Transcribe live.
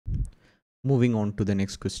Moving on to the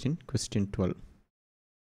next question, question 12.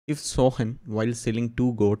 If Sohan, while selling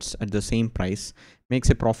two goats at the same price, makes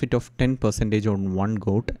a profit of 10% on one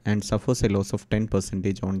goat and suffers a loss of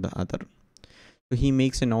 10% on the other. So he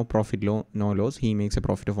makes a no profit, no loss. He makes a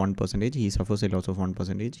profit of 1%. He suffers a loss of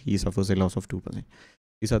 1%. He suffers a loss of 2%.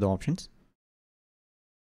 These are the options.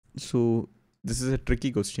 So this is a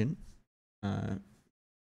tricky question.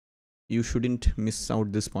 You shouldn't miss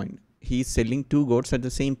out this point. He is selling two goats at the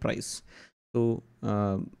same price. So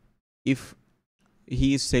if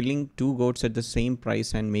he is selling two goats at the same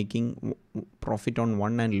price and making profit on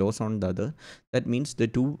one and loss on the other, that means the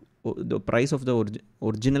price of the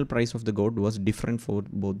original price of the goat was different for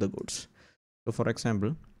both the goats. So for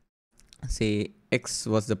example, say X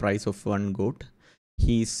was the price of one goat.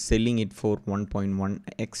 He is selling it for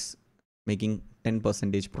 1.1x, making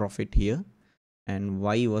 10% profit here. And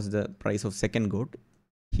Y was the price of second goat.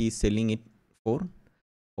 He is selling it for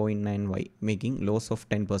 0.9y, making loss of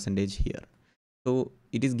 10% here. So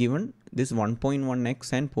it is given this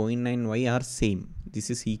 1.1x and 0.9y are same. This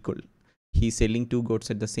is equal. He is selling two goats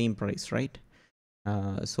at the same price, right?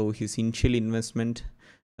 So his initial investment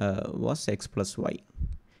was x plus y,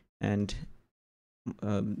 and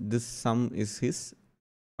this sum is his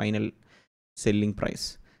final selling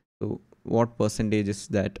price. So what percentage is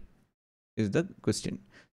that is the question.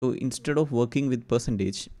 So instead of working with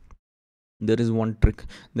percentage, there is one trick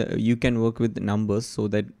that you can work with numbers so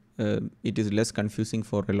that it is less confusing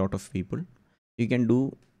for a lot of people. You can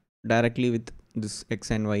do directly with this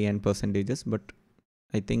x and y and percentages, but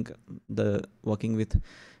I think the working with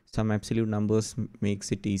some absolute numbers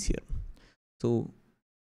makes it easier. So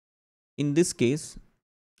in this case,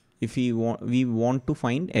 if we want to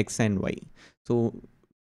find x and y, so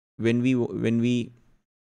when we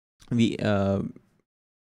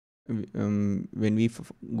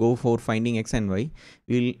go for finding x and y,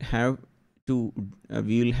 we'll have to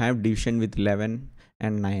we will have division with 11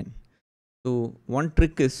 and 9. So one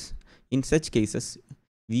trick is, in such cases,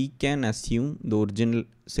 we can assume the original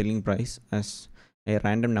selling price as a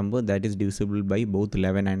random number that is divisible by both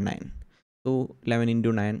 11 and 9. So 11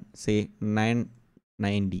 into 9, say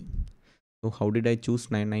 990. So how did I choose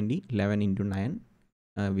 990? 11 into 9,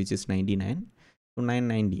 which is 99. So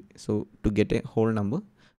 990. So to get a whole number,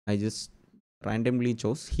 I just randomly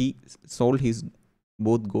chose. He sold his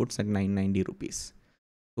both goats at 990 rupees.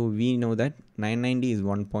 So we know that 990 is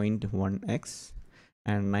 1.1x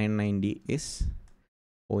and 990 is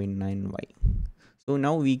 0.9y. So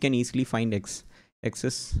now we can easily find x. X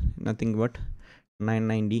is nothing but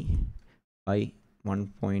 990 by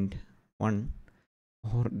 1.1,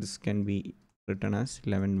 or this can be written as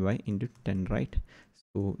 11y into 10, right?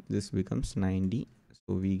 So this becomes 90.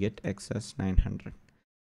 So we get x as 900.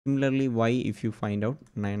 Similarly, y, if you find out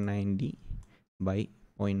 990 by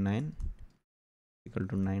 0.9 equal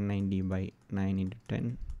to 990 by 9 into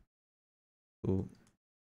 10, so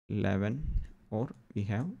 11, or we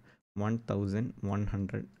have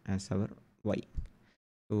 1100 as our y.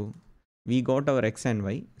 So we got our x and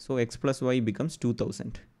y. So x plus y becomes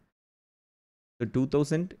 2000. So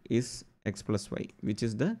 2000 is x plus y, which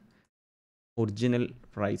is the original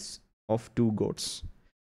price of two goats.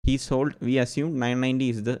 He sold, we assume 990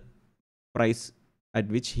 is the price at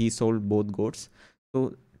which he sold both goats.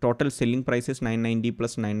 So total selling price is 990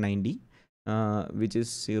 plus 990, which is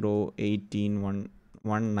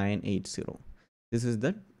 0.181980. This is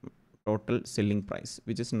the total selling price,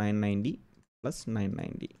 which is 990 plus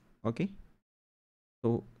 990. Okay.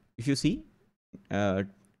 So if you see,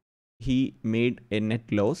 he made a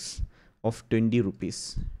net loss of 20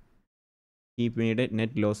 rupees. He made a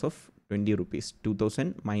net loss of 20 rupees.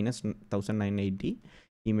 2000 minus 1980.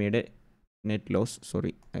 He made a net loss.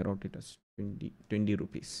 Sorry, I wrote it as 20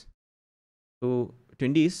 rupees. So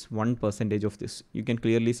 20 is 1% of this. You can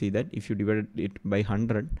clearly see that if you divide it by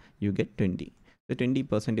 100, you get 20. The 20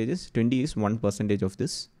 is 1% of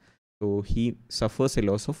this. So he suffers a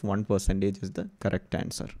loss of 1% is the correct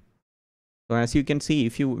answer. So as you can see,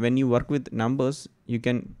 when you work with numbers, you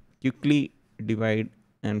can quickly divide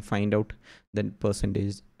and find out that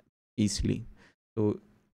percentage easily. So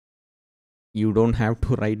you don't have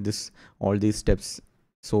to write all these steps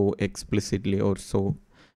so explicitly or so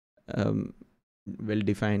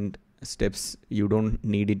well-defined steps. You don't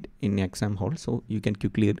need it in exam hall, so you can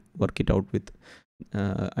quickly work it out with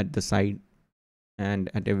at the side and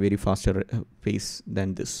at a very faster pace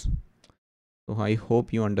than this. So I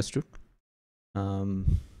hope you understood.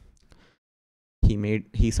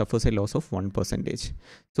 He suffers a loss of 1%.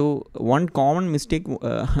 So one common mistake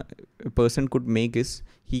a person could make is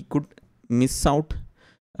he could miss out.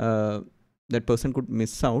 That person could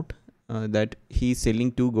miss out that he is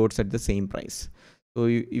selling 2 goats at the same price. So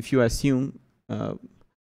if you assume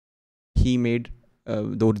he made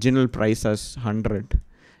the original price as 100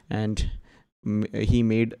 and he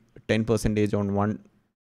made 10% on one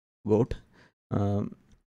goat,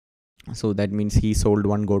 so that means he sold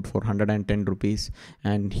one goat for 110 rupees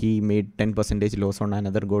and he made 10% loss on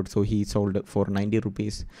another goat, so he sold for 90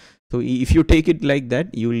 rupees. So if you take it like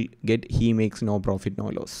that, you will get he makes no profit, no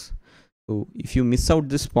loss. So if you miss out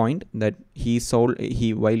this point that he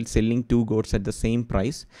while selling 2 goats at the same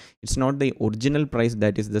price, it's not the original price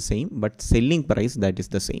that is the same, but selling price that is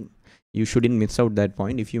the same. You shouldn't miss out that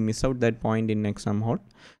point. If you miss out that point in exam hall,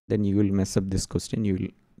 then you will mess up this question. You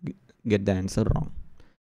will get the answer wrong.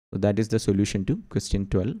 So that is the solution to question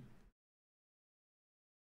 12.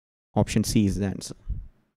 Option C is the answer.